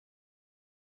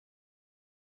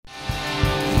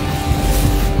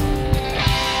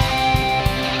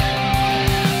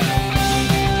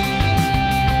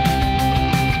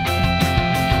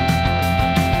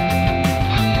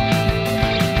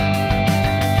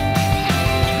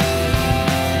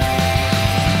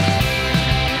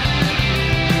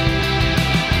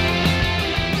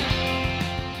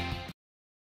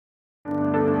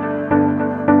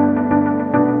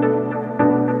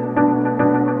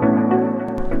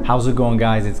How's it going,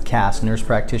 guys? It's Cass, nurse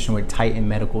practitioner with Titan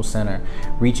Medical Center,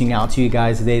 reaching out to you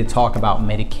guys today to talk about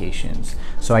medications.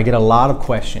 So I get a lot of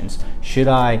questions. Should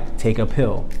I take a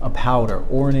pill, a powder,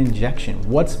 or an injection?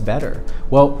 What's better?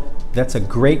 Well, that's a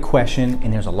great question,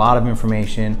 and there's a lot of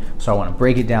information, so I want to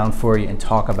break it down for you and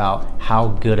talk about how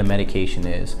good a medication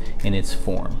is in its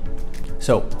form.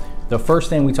 So the first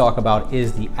thing we talk about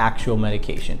is the actual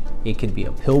medication. It could be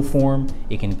a pill form,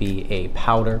 it can be a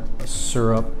powder, a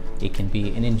syrup, it can be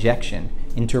an injection,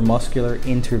 intramuscular,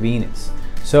 intravenous.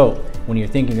 So when you're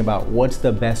thinking about what's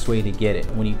the best way to get it,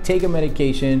 when you take a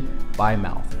medication by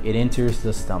mouth, it enters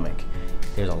the stomach.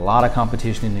 There's a lot of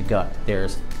competition in the gut.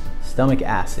 There's stomach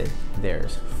acid,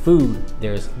 there's food,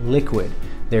 there's liquid,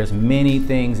 there's many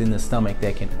things in the stomach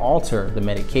that can alter the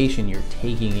medication you're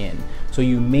taking in. So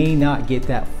you may not get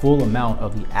that full amount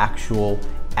of the actual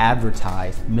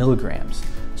advertised milligrams.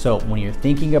 So when you're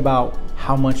thinking about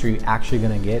how much are you actually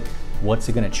gonna get, what's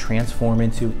it gonna transform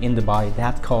into in the body,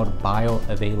 that's called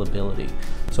bioavailability.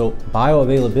 So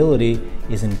bioavailability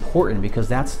is important because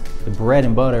that's the bread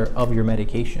and butter of your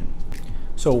medication.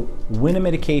 So when a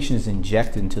medication is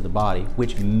injected into the body,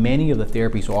 which many of the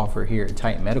therapies offer here at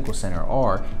Titan Medical Center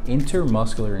are,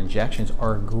 intramuscular injections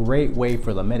are a great way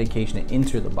for the medication to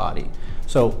enter the body.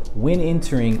 So when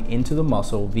entering into the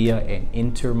muscle via an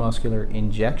intramuscular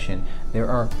injection, there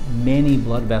are many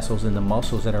blood vessels in the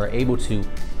muscles that are able to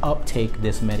uptake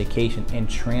this medication and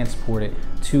transport it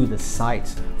to the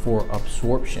sites for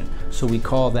absorption. So we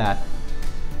call that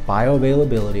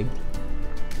bioavailability,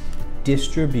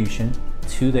 distribution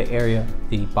to the area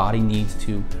the body needs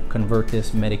to convert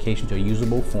this medication to a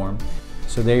usable form.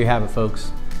 So there you have it,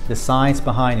 folks. The science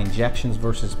behind injections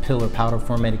versus pill or powder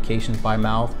form medications by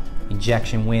mouth,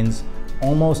 injection wins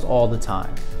almost all the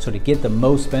time. So to get the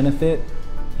most benefit,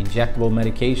 injectable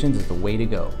medications is the way to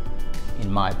go,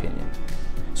 in my opinion.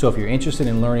 So if you're interested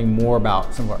in learning more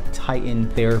about some of our Titan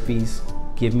therapies,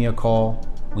 give me a call.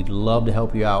 We'd love to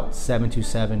help you out.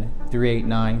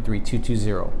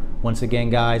 727-389-3220. Once again,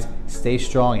 guys, stay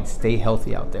strong and stay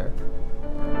healthy out there.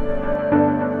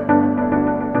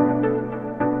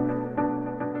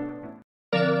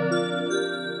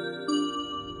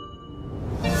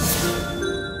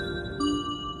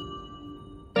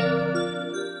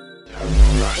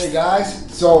 Hey guys,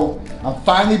 so I'm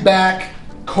finally back,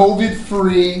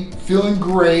 COVID-free, feeling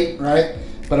great, right?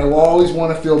 But I will always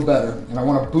want to feel better, and I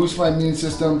want to boost my immune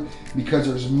system because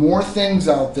there's more things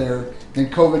out there than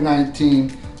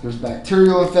COVID-19. There's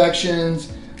bacterial infections,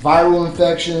 viral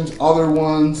infections, other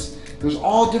ones. There's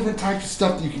all different types of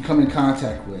stuff that you can come in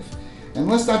contact with. And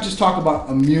let's not just talk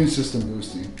about immune system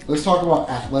boosting. Let's talk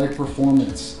about athletic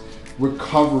performance,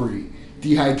 recovery,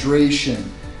 dehydration.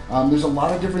 There's a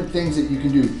lot of different things that you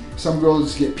can do. Some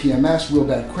girls get PMS, real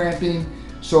bad cramping.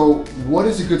 So what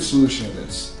is a good solution to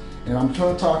this? And I'm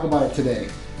trying to talk about it today.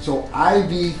 So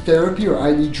IV therapy or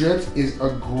IV drips is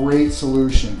a great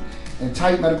solution. And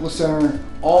Titan Medical Center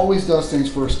always does things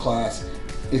first class.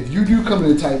 If you do come to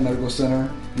the Titan Medical Center,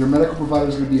 your medical provider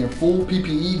is going to be in full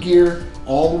PPE gear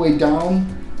all the way down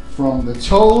from the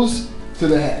toes to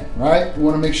the head, right? We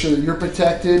want to make sure that you're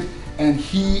protected and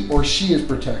he or she is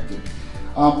protected.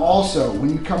 Also, when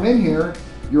you come in here,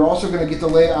 you're also going to get to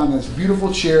lay on this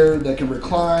beautiful chair that can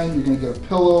recline. You're going to get a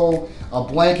pillow, a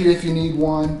blanket if you need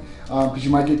one, because you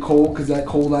might get cold because that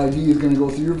cold IV is going to go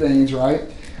through your veins, right?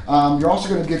 You're also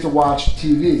going to get to watch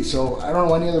TV. So I don't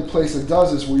know any other place that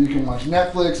does this where you can watch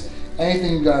Netflix,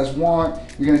 anything you guys want.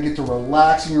 You're going to get to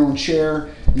relax in your own chair.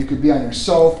 You could be on your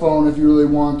cell phone if you really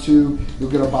want to.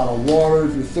 You'll get a bottle of water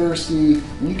if you're thirsty.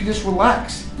 And you can just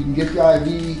relax. You can get the IV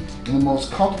in the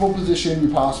most comfortable position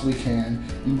you possibly can.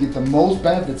 You can get the most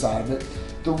benefits out of it.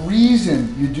 The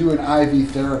reason you do an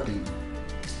IV therapy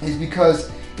is because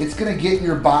it's going to get in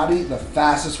your body the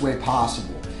fastest way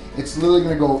possible. It's literally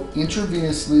going to go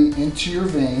intravenously into your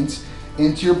veins,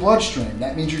 into your bloodstream.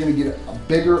 That means you're going to get a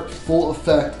bigger, full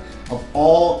effect of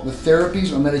all the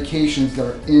therapies or medications that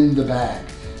are in the bag.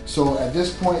 So at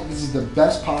this point, this is the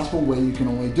best possible way you can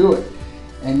only do it.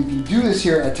 And you can do this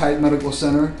here at Titan Medical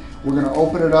Center. We're going to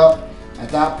open it up at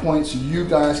that point so you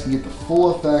guys can get the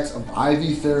full effects of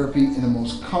IV therapy in the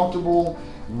most comfortable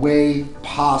way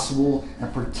possible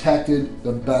and protected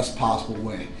the best possible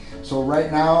way. So right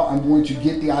now, I'm going to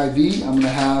get the IV. I'm going to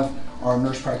have our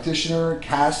nurse practitioner,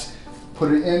 Cass,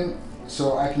 put it in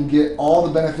so I can get all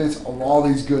the benefits of all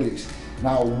these goodies.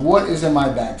 Now, what is in my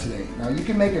bag today? Now, you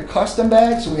can make a custom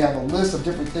bag, so we have a list of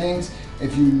different things.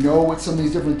 If you know what some of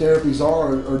these different therapies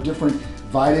are, or different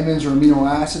vitamins or amino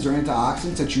acids or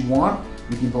antioxidants that you want,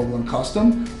 we can build one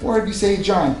custom. Or if you say,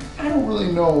 John, I don't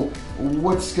really know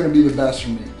what's going to be the best for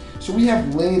me. So we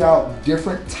have laid out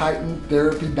different Titan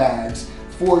therapy bags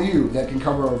for you that can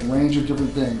cover a range of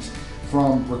different things,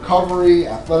 from recovery,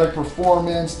 athletic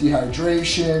performance,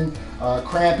 dehydration,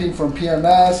 cramping from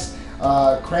PMS,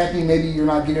 cramping, maybe you're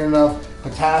not getting enough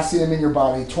potassium in your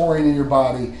body, taurine in your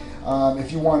body.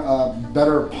 If you want a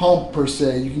better pump per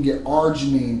se, you can get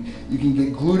arginine, you can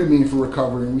get glutamine for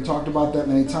recovery, and we talked about that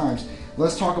many times.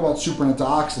 Let's talk about super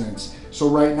antioxidants. So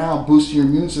right now, boosting your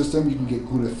immune system, you can get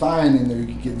glutathione in there, you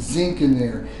can get zinc in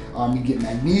there, you can get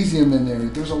magnesium in there.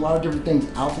 There's a lot of different things.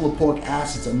 Alpha lipoic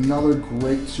acid's another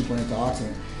great super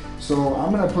antioxidant. So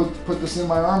I'm gonna put this in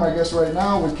my arm, I guess, right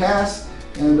now with Cass,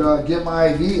 and get my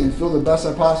IV and feel the best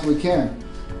I possibly can.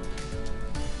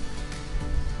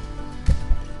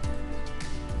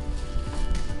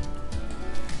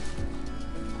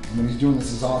 And when he's doing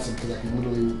this is awesome because I can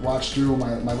literally watch through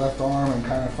my left arm and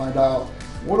kind of find out,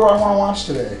 what do I want to watch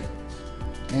today?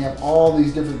 And you have all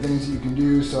these different things that you can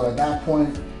do. So at that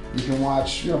point, you can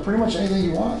watch, pretty much anything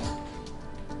you want.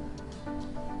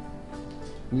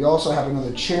 We also have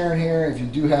another chair in here. If you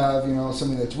do have,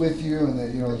 somebody that's with you and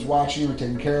that, that's watching you or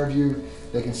taking care of you,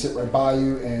 they can sit right by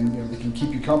you and, they can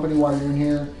keep you company while you're in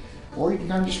here. Or you can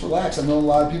kind of just relax. I know a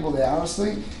lot of people,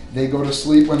 they go to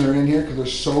sleep when they're in here because they're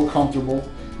so comfortable,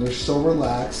 they're so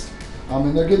relaxed,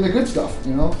 and they're getting the good stuff,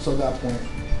 so at that point.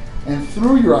 And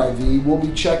through your IV, we'll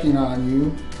be checking on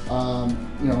you, I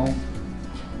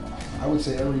would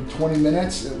say every 20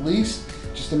 minutes at least,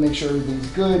 just to make sure everything's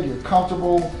good, you're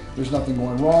comfortable, there's nothing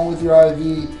going wrong with your IV.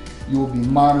 You will be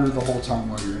monitored the whole time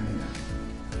while you're in here.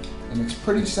 And it's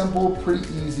pretty simple, pretty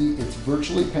easy, it's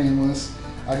virtually painless.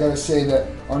 I gotta say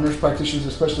that our nurse practitioners,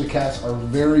 especially Cass, are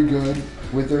very good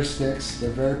with their sticks.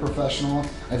 They're very professional.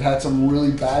 I've had some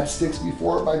really bad sticks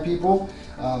before by people.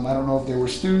 I don't know if they were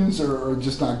students or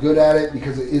just not good at it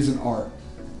because it is an art.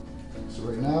 So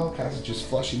right now, Cass is just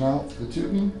flushing out the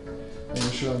tubing,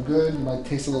 making sure I'm good. You might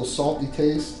taste a little salty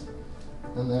taste.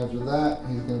 And then after that,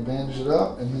 he's gonna bandage it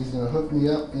up and he's gonna hook me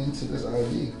up into this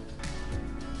IV.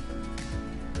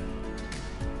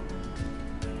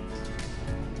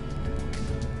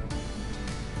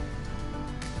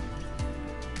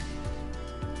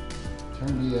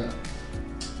 Turn me up,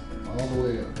 all the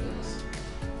way up, guys.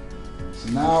 So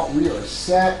now we are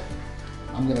set.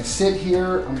 I'm gonna sit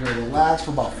here, I'm gonna relax for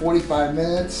about 45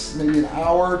 minutes, maybe an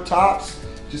hour tops.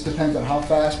 Just depends on how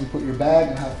fast we put your bag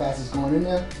and how fast it's going in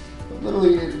there. But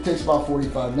literally, it takes about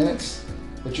 45 minutes.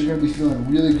 But you're gonna be feeling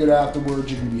really good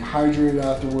afterwards. You're gonna be hydrated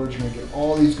afterwards. You're gonna get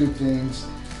all these good things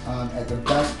at the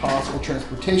best possible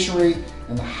transportation rate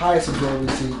and the highest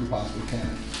availability you possibly can.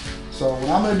 So what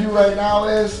I'm gonna do right now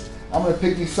is, I'm gonna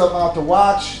pick you something out to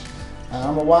watch.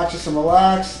 I'm gonna watch this and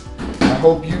relax. I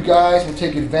hope you guys will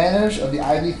take advantage of the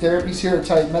IV therapies here at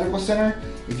Titan Medical Center.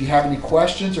 If you have any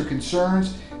questions or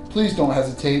concerns, please don't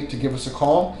hesitate to give us a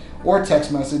call or a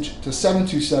text message to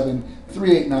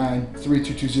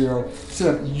 727-389-3220. Set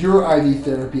up your IV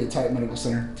therapy at Titan Medical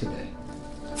Center today.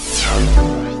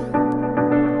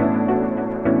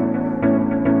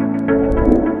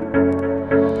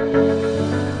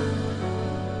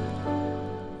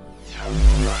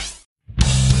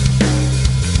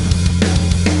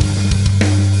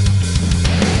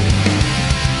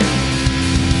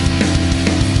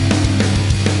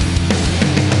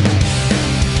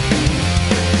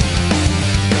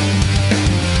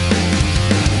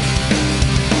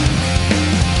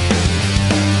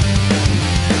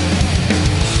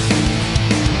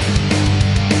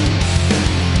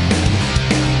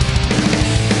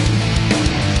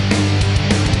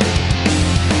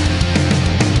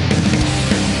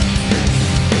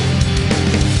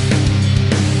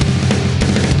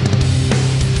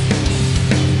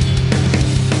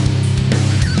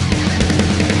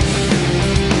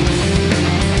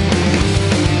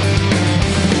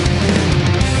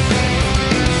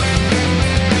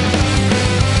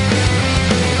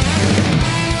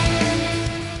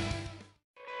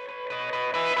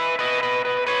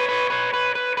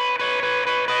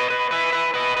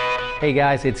 Hey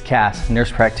guys, it's Cass,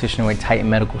 nurse practitioner with Titan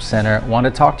Medical Center. I want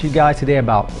to talk to you guys today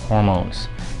about hormones,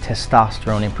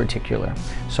 testosterone in particular.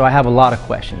 So I have a lot of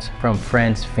questions from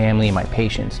friends, family, and my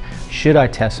patients. Should I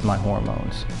test my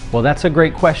hormones? Well, that's a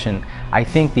great question. I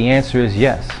think the answer is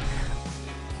yes.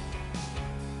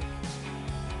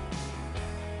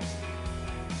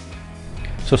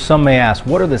 So some may ask,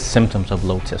 what are the symptoms of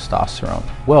low testosterone?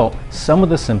 Well, some of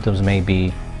the symptoms may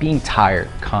be being tired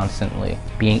constantly,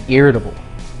 being irritable,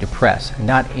 depressed,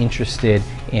 not interested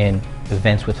in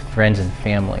events with friends and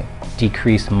family,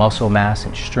 decreased muscle mass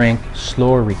and strength,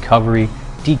 slower recovery,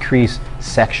 decreased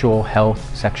sexual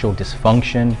health, sexual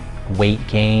dysfunction, weight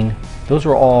gain. Those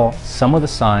are all some of the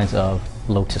signs of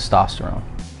low testosterone.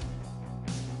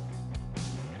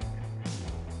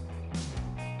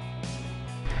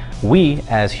 We,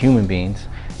 as human beings,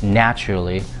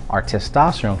 naturally, our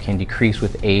testosterone can decrease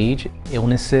with age,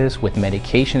 illnesses, with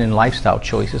medication and lifestyle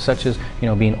choices such as,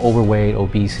 being overweight,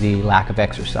 obesity, lack of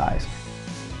exercise.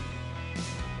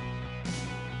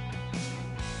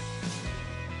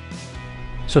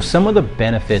 So some of the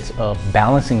benefits of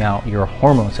balancing out your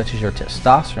hormones, such as your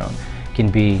testosterone,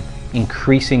 can be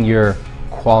increasing your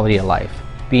quality of life,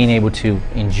 being able to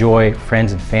enjoy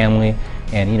friends and family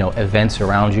and events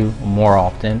around you more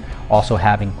often, also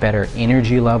having better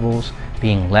energy levels,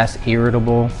 being less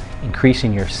irritable,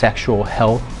 increasing your sexual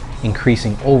health,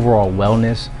 increasing overall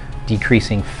wellness,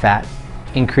 decreasing fat,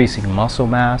 increasing muscle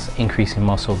mass, increasing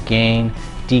muscle gain,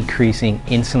 decreasing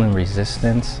insulin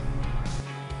resistance.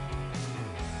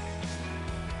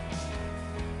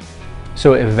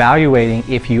 So evaluating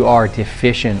if you are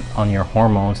deficient on your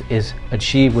hormones is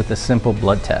achieved with a simple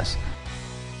blood test.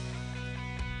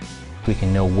 We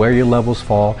can know where your levels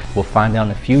fall. We'll find out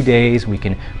in a few days. We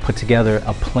can put together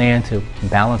a plan to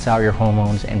balance out your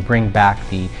hormones and bring back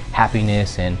the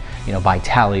happiness and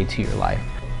vitality to your life.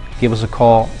 Give us a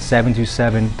call,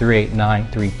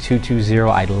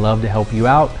 727-389-3220. I'd love to help you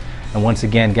out. And once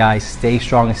again, guys, stay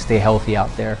strong and stay healthy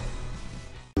out there.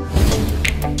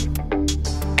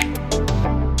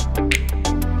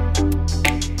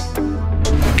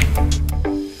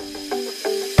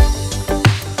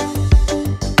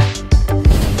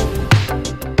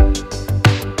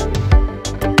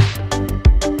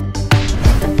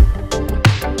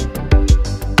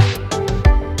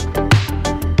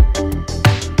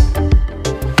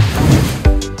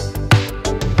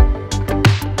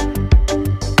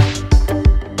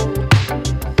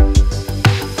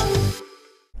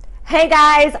 Hey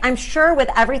guys, I'm sure with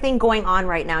everything going on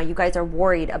right now, you guys are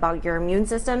worried about your immune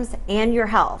systems and your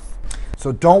health.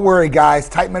 So don't worry guys,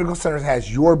 Titan Medical Center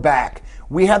has your back.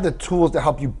 We have the tools to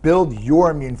help you build your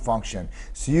immune function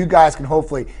so you guys can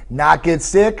hopefully not get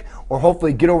sick or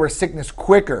hopefully get over sickness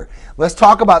quicker. Let's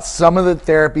talk about some of the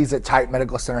therapies that Titan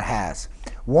Medical Center has.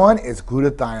 One is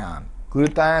glutathione.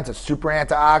 Glutathione is a super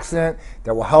antioxidant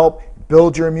that will help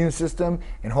build your immune system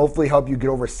and hopefully help you get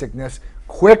over sickness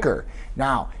quicker.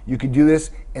 Now, you can do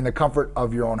this in the comfort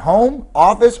of your own home,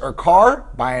 office, or car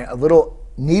by a little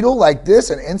needle like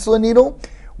this, an insulin needle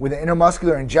with an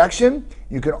intramuscular injection.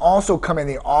 You can also come in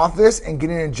the office and get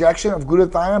an injection of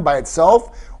glutathione by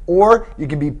itself, or you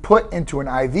can be put into an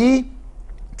IV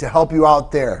to help you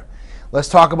out there. Let's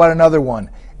talk about another one,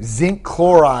 zinc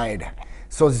chloride.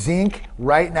 So zinc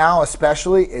right now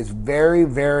especially is very,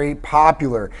 very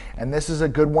popular, and this is a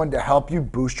good one to help you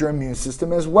boost your immune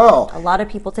system as well. A lot of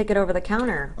people take it over the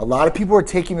counter. A lot of people are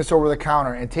taking this over the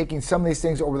counter, and taking some of these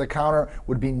things over the counter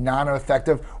would be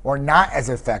non-effective or not as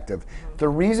effective. The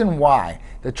reason why,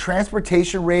 the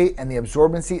transportation rate and the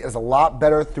absorbency is a lot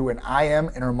better through an IM,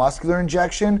 intramuscular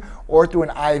injection, or through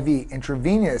an IV,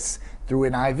 intravenous through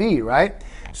an IV, right?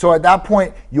 So at that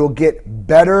point, you'll get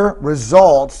better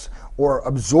results or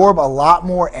absorb a lot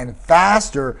more and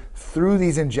faster through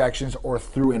these injections or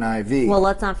through an IV. Well,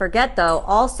 let's not forget though,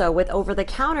 also with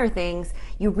over-the-counter things,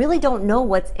 you really don't know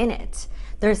what's in it.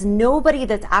 There's nobody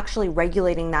that's actually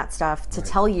regulating that stuff to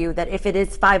tell you that if it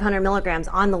is 500 milligrams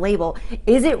on the label,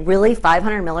 is it really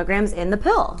 500 milligrams in the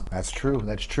pill? That's true,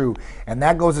 that's true. And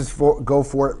that goes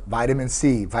for vitamin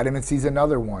C. Vitamin C is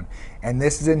another one. And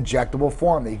this is injectable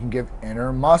form that you can give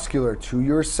intramuscular to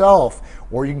yourself,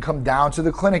 or you can come down to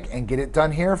the clinic and get it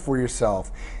done here for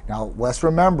yourself. Now, let's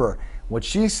remember what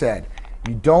she said.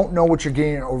 You don't know what you're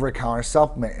getting in an over-the-counter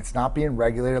supplement. It's not being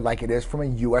regulated like it is from a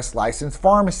U.S. licensed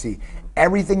pharmacy.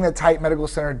 Everything that Titan Medical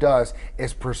Center does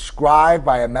is prescribed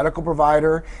by a medical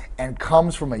provider and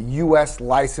comes from a U.S.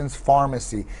 licensed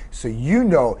pharmacy. So you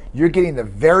know you're getting the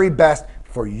very best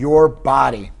for your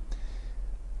body.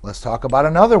 Let's talk about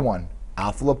another one.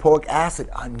 Alpha-lipoic acid,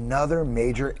 another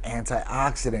major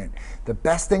antioxidant. The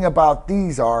best thing about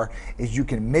these is you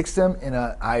can mix them in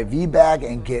an IV bag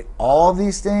and get all of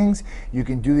these things. You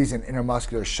can do these in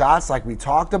intramuscular shots like we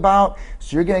talked about.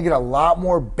 So you're gonna get a lot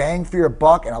more bang for your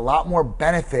buck and a lot more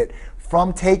benefit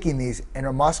from taking these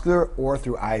intramuscular or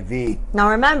through IV. Now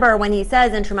remember, when he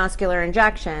says intramuscular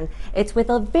injection, it's with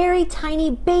a very tiny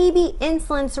baby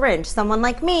insulin syringe. Someone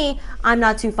like me, I'm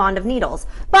not too fond of needles.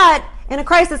 But in a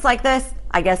crisis like this,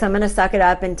 I guess I'm gonna suck it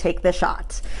up and take the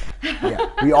shot. Yeah.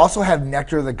 We also have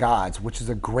Nectar of the Gods, which is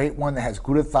a great one that has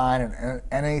glutathione and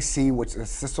NAC, which is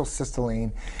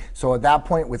acetylcysteine. So at that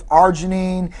point, with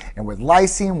arginine and with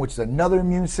lysine, which is another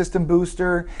immune system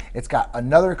booster, it's got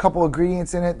another couple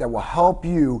ingredients in it that will help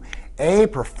you A,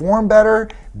 perform better,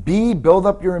 B, build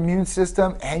up your immune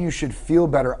system, and you should feel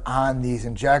better on these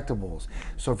injectables.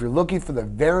 So if you're looking for the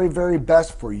very, very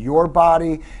best for your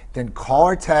body, then call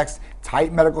or text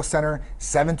Titan Medical Center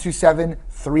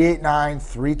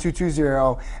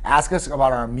 727-389-3220. Ask us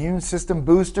about our immune system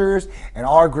boosters and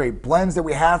all our great blends that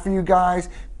we have for you guys.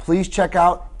 Please check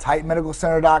out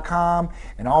TitanMedicalCenter.com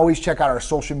and always check out our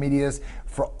social medias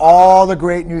for all the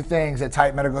great new things that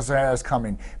Titan Medical Center has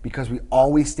coming, because we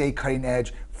always stay cutting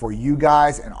edge for you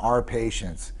guys and our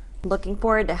patients. Looking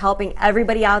forward to helping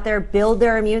everybody out there build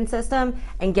their immune system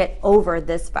and get over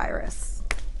this virus.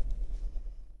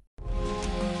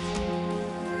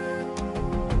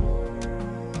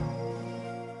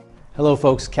 Hello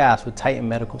folks, Cass with Titan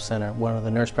Medical Center, one of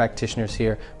the nurse practitioners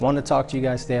here. I want to talk to you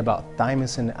guys today about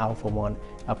Thymosin Alpha-1,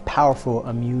 a powerful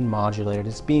immune modulator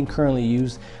that's being currently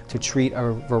used to treat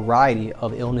a variety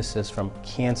of illnesses from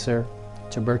cancer,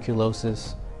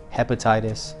 tuberculosis,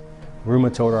 hepatitis,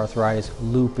 rheumatoid arthritis,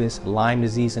 lupus, Lyme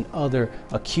disease, and other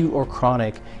acute or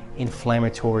chronic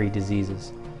inflammatory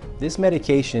diseases. This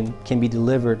medication can be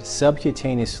delivered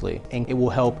subcutaneously, and it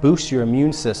will help boost your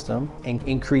immune system and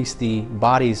increase the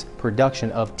body's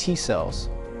production of T cells.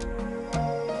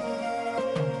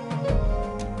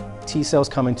 T cells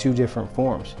come in two different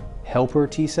forms: helper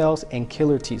T cells and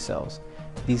killer T cells.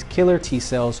 These killer T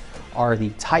cells are the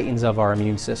titans of our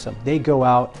immune system. They go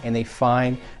out and they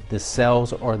find the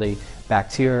cells or the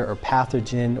bacteria or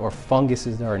pathogen or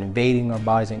funguses that are invading our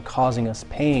bodies and causing us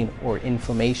pain or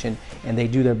inflammation, and they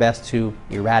do their best to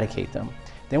eradicate them.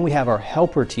 Then we have our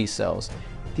helper T cells.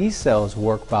 These cells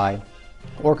work by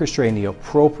orchestrating the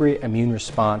appropriate immune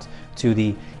response to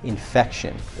the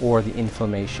infection or the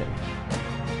inflammation.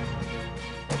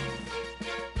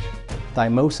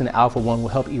 Thymosin Alpha-1 will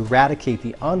help eradicate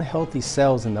the unhealthy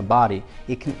cells in the body.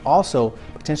 It can also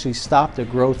potentially stop the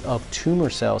growth of tumor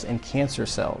cells and cancer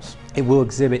cells. It will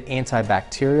exhibit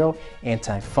antibacterial,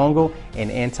 antifungal, and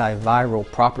antiviral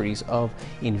properties of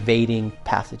invading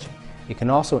pathogen. It can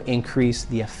also increase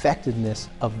the effectiveness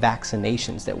of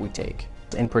vaccinations that we take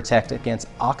and protect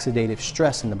against oxidative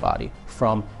stress in the body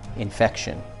from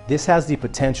infection. This has the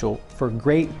potential for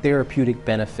great therapeutic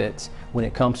benefits when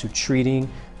it comes to treating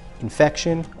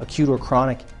infection, acute or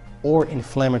chronic, or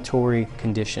inflammatory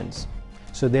conditions.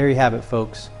 So there you have it,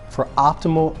 folks. For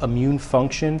optimal immune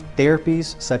function,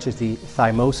 therapies such as the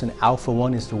Thymosin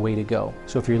Alpha-1 is the way to go.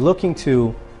 So if you're looking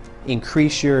to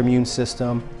increase your immune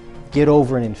system, get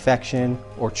over an infection,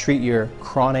 or treat your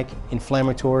chronic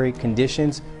inflammatory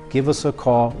conditions, give us a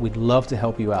call. We'd love to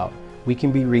help you out. We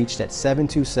can be reached at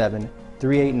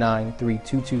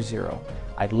 727-389-3220.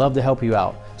 I'd love to help you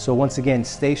out. So once again,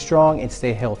 stay strong and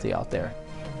stay healthy out there.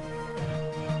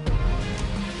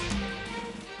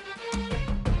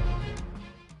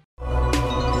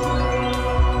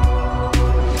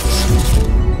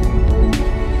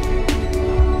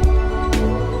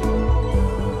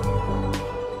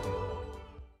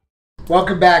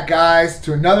 Welcome back, guys,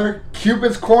 to another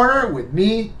Cupid's Corner with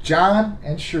me, John,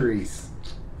 and Sharisse.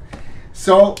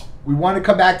 So we want to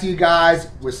come back to you guys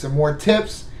with some more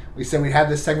tips. We said we'd have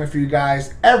this segment for you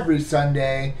guys every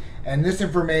Sunday, and this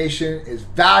information is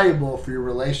valuable for your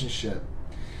relationship.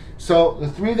 So the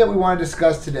three that we want to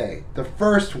discuss today. The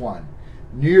first one,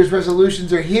 New Year's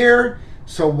resolutions are here,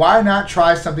 so why not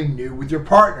try something new with your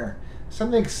partner?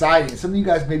 Something exciting, something you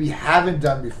guys maybe haven't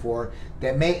done before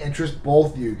that may interest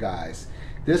both of you guys.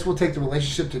 This will take the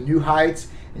relationship to new heights,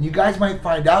 and you guys might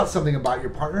find out something about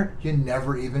your partner you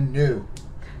never even knew.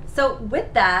 So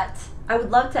with that, I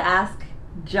would love to ask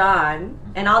John,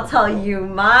 and I'll tell you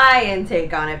my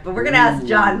intake on it, but we're gonna ask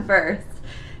John first.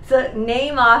 So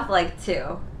name off like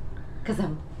two, because I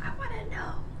want to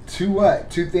know. Two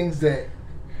what? Two things that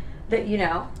you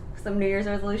know, some New Year's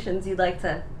resolutions you'd like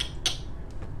to.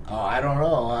 Oh, I don't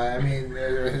know. I mean,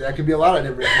 that could be a lot of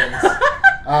different things.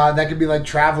 That could be like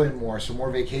traveling more, so more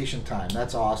vacation time.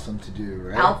 That's awesome to do,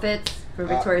 right? Outfits for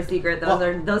Victoria's Secret.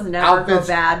 Those never go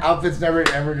bad. Outfits never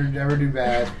do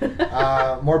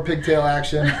bad. More pigtail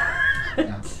action.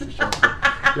 No,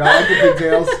 I like the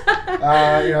pigtails.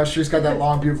 She's got that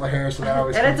long, beautiful hair, so that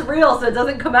always. And it's real, so it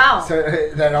doesn't come out. So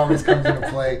that always comes into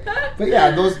play. But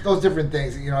yeah, those different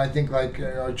things. I think like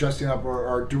dressing up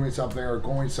or doing something or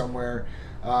going somewhere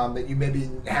that you maybe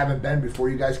haven't been before.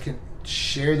 You guys can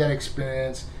share that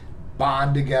experience,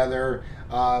 bond together,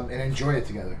 and enjoy it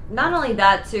together. Not only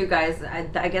that, too, guys,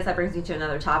 I guess that brings me to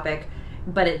another topic,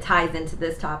 but it ties into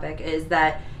this topic, is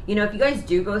that, if you guys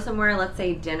do go somewhere, let's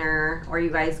say dinner, or you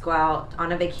guys go out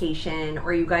on a vacation,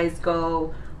 or you guys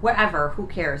go wherever, who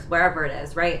cares, wherever it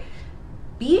is, right?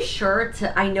 be sure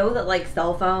to, I know that like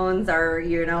cell phones are,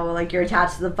 you know, like you're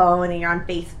attached to the phone and you're on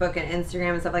Facebook and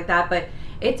Instagram and stuff like that, but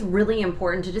it's really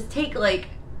important to just take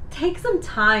some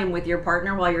time with your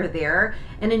partner while you're there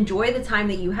and enjoy the time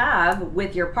that you have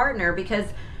with your partner, because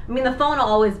I mean, the phone will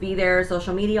always be there,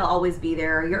 social media will always be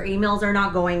there, your emails are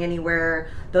not going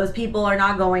anywhere, those people are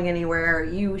not going anywhere.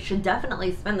 You should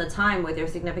definitely spend the time with your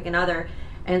significant other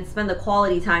and spend the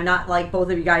quality time, not like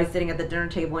both of you guys sitting at the dinner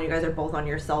table and you guys are both on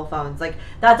your cell phones. Like,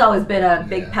 that's always been a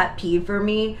big pet peeve for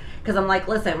me, because I'm like,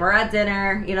 listen, we're at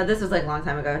dinner, you know, this was like a long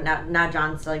time ago, now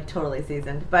John's like totally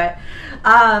seasoned, but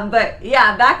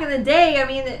yeah, back in the day, I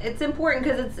mean, it's important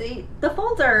because the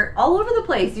phones are all over the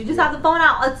place. You just have the phone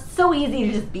out. It's so easy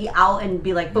to just be out and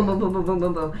be like boom, boom, boom, boom, boom,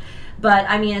 boom, boom. But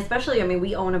I mean, especially, I mean,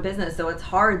 we own a business, so it's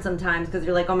hard sometimes because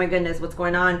you're like, oh my goodness, what's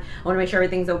going on? I want to make sure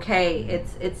everything's okay.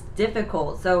 It's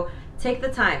difficult. So take the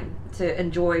time to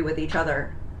enjoy with each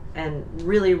other and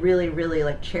really, really, really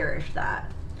like cherish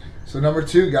that. So number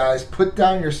 2, guys, put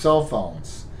down your cell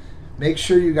phones. Make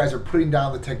sure you guys are putting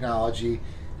down the technology,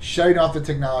 shutting off the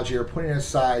technology or putting it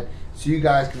aside so you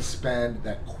guys can spend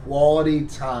that quality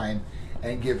time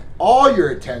and give all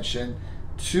your attention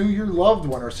to your loved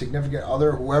one or significant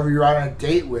other, whoever you're on a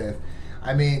date with.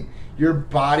 I mean, your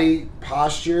body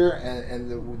posture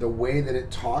and the way that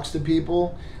it talks to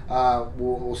people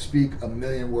will speak a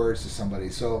million words to somebody.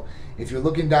 So if you're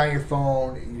looking down your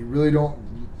phone, you really don't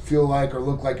feel like or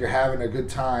look like you're having a good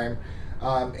time,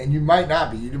 and you might not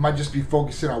be. You might just be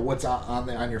focusing on what's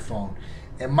on your phone.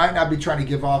 It might not be trying to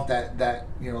give off that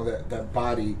you know that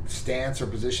body stance or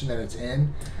position that it's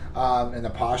in, and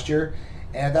the posture.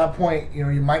 And at that point, you know,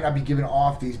 you might not be giving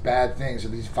off these bad things or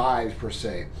these vibes per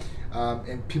se,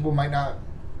 and people might not,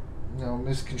 you know,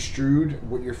 misconstrued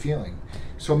what you're feeling.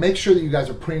 So make sure that you guys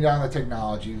are putting down the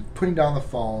technology, putting down the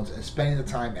phones, and spending the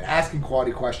time and asking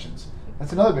quality questions.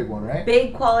 That's another big one, right?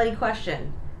 Big quality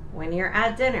question. When you're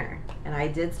at dinner, and I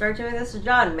did start doing this with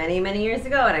John many, many years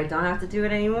ago, and I don't have to do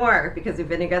it anymore because we've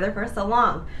been together for so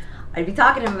long. I'd be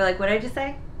talking to him and be like, what did I just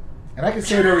say? And I can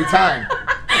say it every time.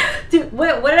 Dude,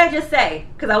 what did I just say?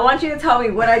 Because I want you to tell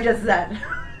me what I just said.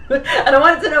 And I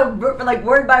wanted to know like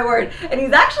word by word. And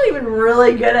he's actually been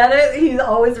really good at it. He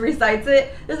always recites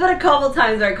it. There's been a couple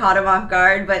times where I caught him off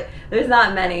guard, but there's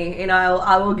not many. You know,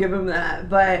 I will give him that.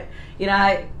 But, you know,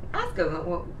 I ask him,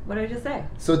 what did I just say?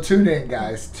 So tune in,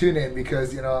 guys. Tune in,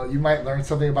 because, you know, you might learn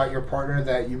something about your partner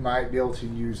that you might be able to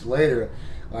use later.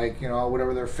 Like, you know,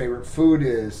 whatever their favorite food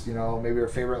is, you know, maybe their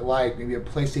favorite life, maybe a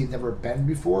place they've never been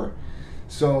before.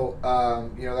 So,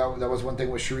 you know, that was one thing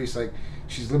with Sharisse. Like,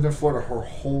 she's lived in Florida her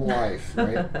whole life,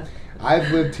 right?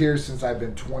 I've lived here since I've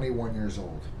been 21 years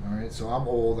old, all right? So I'm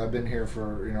old. I've been here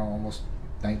for, you know, almost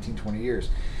 19, 20 years.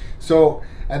 So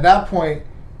at that point,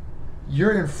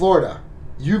 you're in Florida.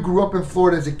 You grew up in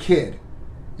Florida as a kid.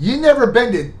 You never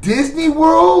been to Disney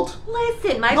World?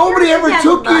 Listen, my nobody ever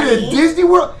took money. you to Disney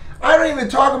World. I don't even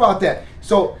talk about that.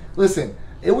 So listen,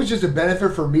 it was just a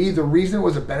benefit for me. The reason it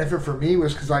was a benefit for me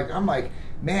was because, like, I'm like,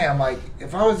 man, I'm like,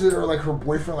 if I was like her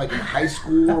boyfriend, like in high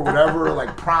school or whatever, or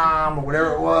like prom or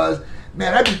whatever it was,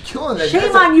 man, I'd be killing that.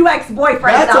 Shame on you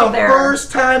ex-boyfriends out there. That's a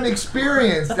first-time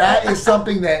experience. That is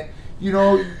something that, you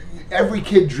know, every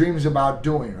kid dreams about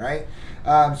doing, right?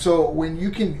 So when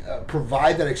you can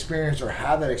provide that experience or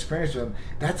have that experience with them,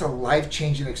 that's a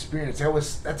life-changing experience.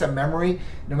 That's a memory.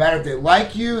 No matter if they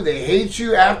like you, they hate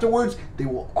you afterwards, they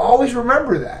will always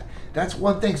remember that. That's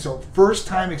one thing. So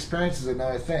first-time experience is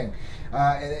another thing.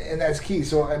 And that's key.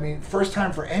 So, I mean, first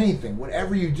time for anything,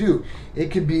 whatever you do. It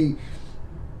could be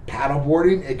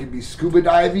paddleboarding, it could be scuba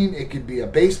diving, it could be a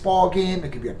baseball game,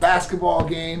 it could be a basketball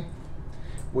game,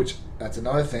 which that's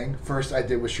another thing. First I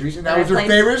did with Sharisse, and that was her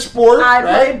favorite sport. I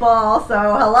played ball, so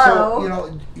hello. So, you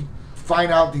know,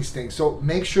 find out these things. So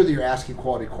make sure that you're asking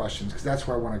quality questions, because that's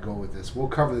where I want to go with this. We'll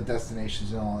cover the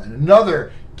destinations and all in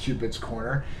another Cupid's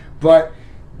Corner, but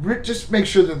just make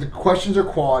sure that the questions are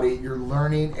quality, you're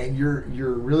learning, and you're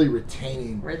really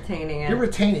retaining. Retaining it. You're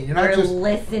retaining. You're not just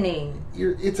listening.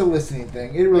 It's a listening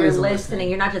thing. It really is a listening.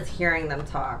 You're not just hearing them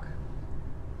talk.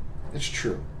 It's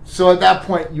true. So at that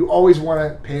point, you always want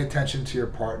to pay attention to your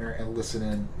partner and listen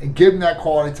in and give them that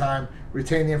quality time,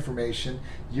 retain the information.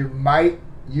 You might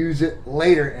use it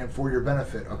later and for your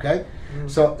benefit, okay?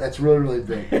 So that's really, really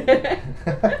big.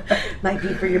 Might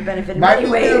be for your benefit in many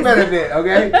ways. Might be for your benefit,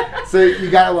 okay? So you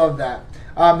gotta love that.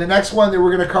 The next one that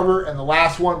we're gonna cover, and the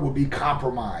last one, will be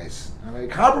compromise. I mean,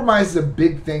 compromise is a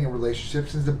big thing in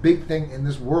relationships. It's a big thing in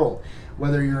this world.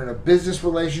 Whether you're in a business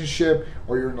relationship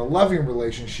or you're in a loving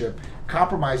relationship,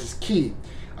 compromise is key.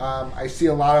 I see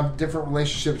a lot of different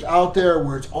relationships out there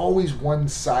where it's always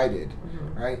one-sided.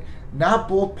 right? Not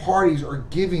both parties are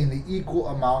giving the equal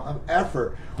amount of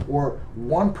effort, or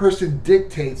one person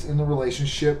dictates in the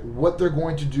relationship what they're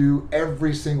going to do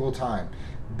every single time.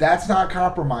 That's not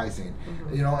compromising,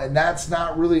 you know, and that's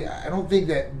not really, I don't think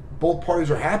that both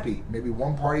parties are happy. Maybe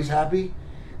one party's happy.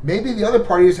 Maybe the other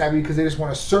party is happy because they just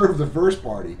want to serve the first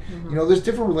party. You know, there's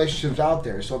different relationships out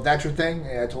there. So if that's your thing,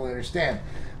 yeah, I totally understand.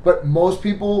 But most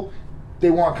people,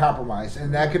 they want compromise.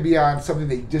 And that could be on something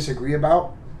they disagree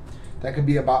about. That could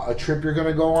be about a trip you're going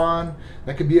to go on.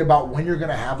 That could be about when you're going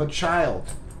to have a child,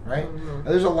 right? And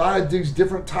there's a lot of these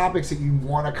different topics that you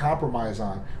want to compromise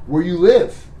on. Where you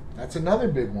live, that's another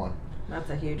big one. That's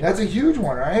a huge That's one. a huge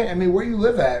one, right? I mean, where you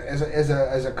live at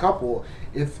as a couple,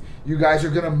 if you guys are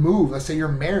going to move, let's say you're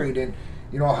married and,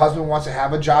 you know, a husband wants to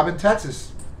have a job in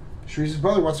Texas. Sharisse's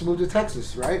brother wants to move to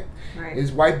Texas, right? Right.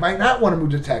 His wife might not want to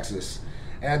move to Texas.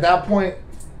 And at that point,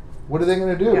 what are they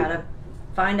going to do? You gotta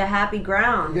find a happy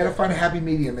ground. You got to find a happy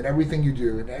medium in everything you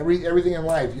do, and everything in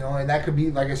life, you know, and that could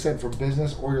be, like I said, for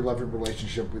business or your loving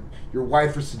relationship with your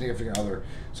wife or significant other.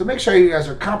 So make sure you guys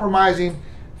are compromising,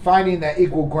 finding that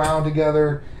equal ground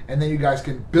together, and then you guys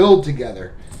can build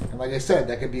together. And like I said,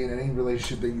 that could be in any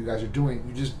relationship that you guys are doing.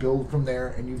 You just build from there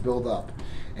and you build up.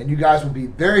 And you guys will be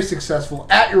very successful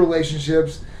at your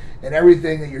relationships and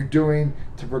everything that you're doing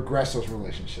to progress those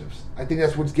relationships. I think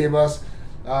that's what's gave us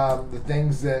the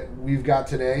things that we've got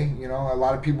today. You know, a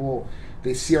lot of people,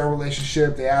 they see our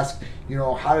relationship, they ask, you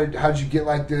know, how did you get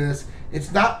like this?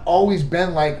 It's not always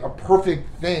been like a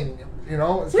perfect thing. You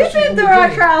know, We've been through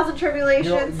our trials and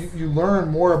tribulations. You know, you learn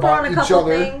more about each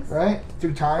other, things, right?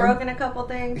 Through time. Broken a couple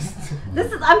things.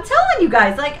 I'm telling you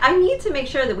guys, like, I need to make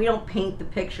sure that we don't paint the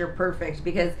picture perfect,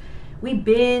 because we've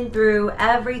been through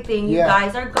everything you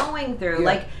guys are going through. Yeah.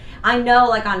 Like, I know,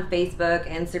 like, on Facebook,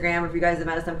 Instagram, if you guys have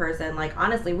met us in person, like,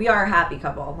 honestly, we are a happy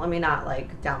couple. Let me not,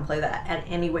 like, downplay that in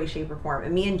any way, shape, or form.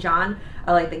 And me and John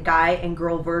are, like, the guy and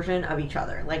girl version of each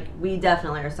other. Like, we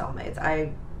definitely are soulmates.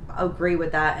 I agree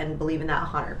with that and believe in that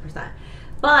 100%.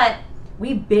 But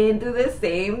we've been through the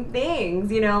same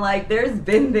things, you know, like, there's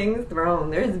been things thrown,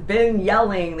 there's been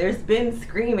yelling, there's been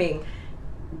screaming,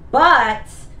 but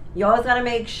you always got to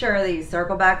make sure that you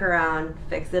circle back around,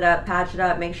 fix it up, patch it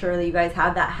up, make sure that you guys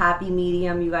have that happy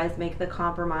medium, you guys make the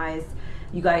compromise.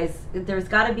 You guys, there's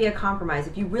got to be a compromise.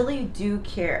 If you really do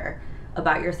care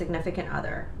about your significant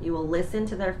other, you will listen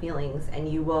to their feelings, and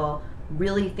you will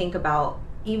really think about,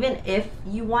 even if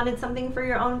you wanted something for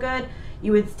your own good,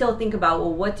 you would still think about,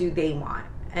 well, what do they want?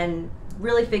 And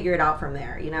really figure it out from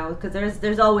there, you know, because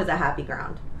there's always a happy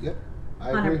ground. Yep,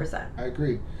 I 100%. I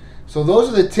agree. So those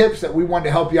are the tips that we wanted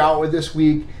to help you out with this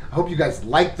week. I hope you guys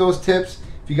like those tips.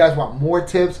 If you guys want more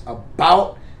tips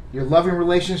about your loving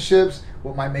relationships,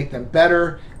 what might make them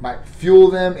better, might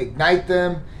fuel them, ignite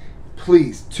them,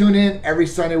 please tune in every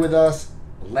Sunday with us,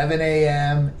 11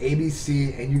 a.m.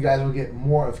 ABC, and you guys will get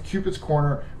more of Cupid's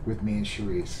Corner with me and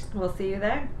Sharisse. We'll see you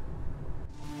there.